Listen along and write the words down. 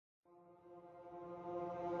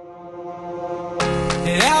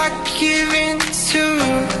give in to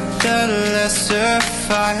the lesser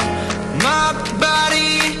fight. My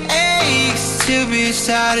body aches to be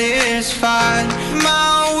satisfied.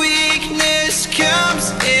 My weakness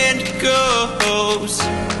comes and goes.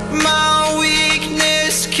 My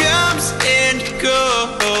weakness comes and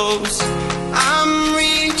goes. I'm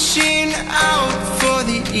reaching out for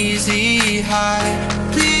the easy high.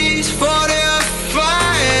 Please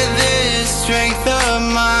fortify this strength of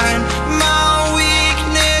mine. My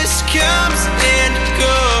weakness comes and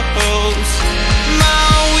goes.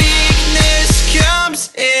 My weakness comes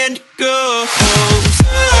and goes.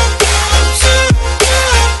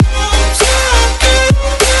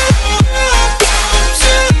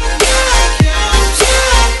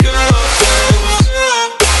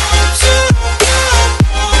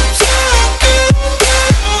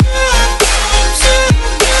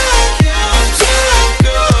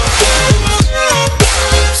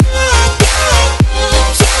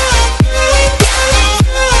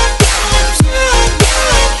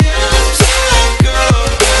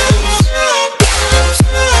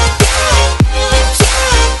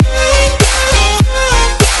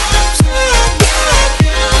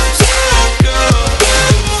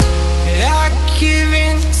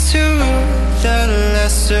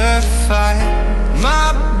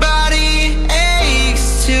 My body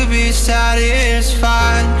aches to be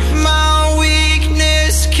satisfied. My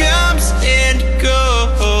weakness comes and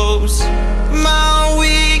goes. My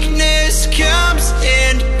weakness comes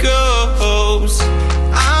and goes.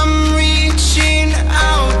 I'm reaching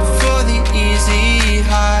out for the easy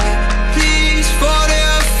high. Please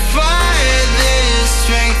fortify this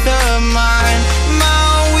strength of mine.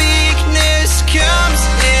 My weakness comes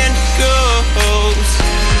and goes.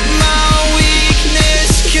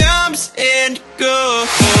 Comes and goes.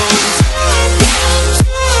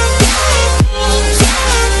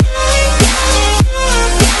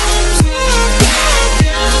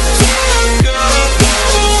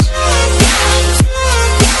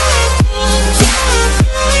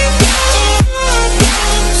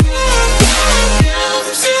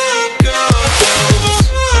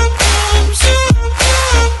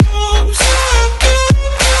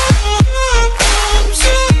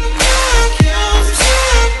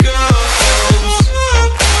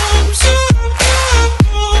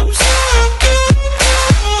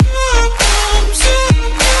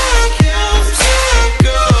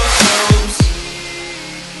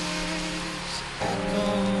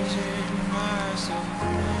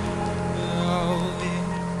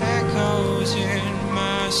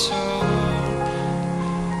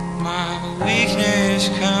 My weakness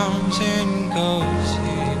comes and goes,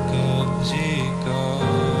 it goes, it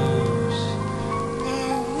goes.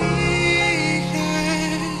 My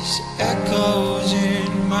weakness echoes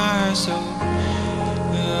in my soul.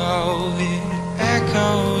 Oh, it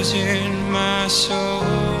echoes in my soul.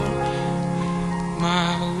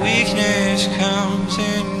 My weakness comes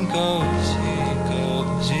and goes.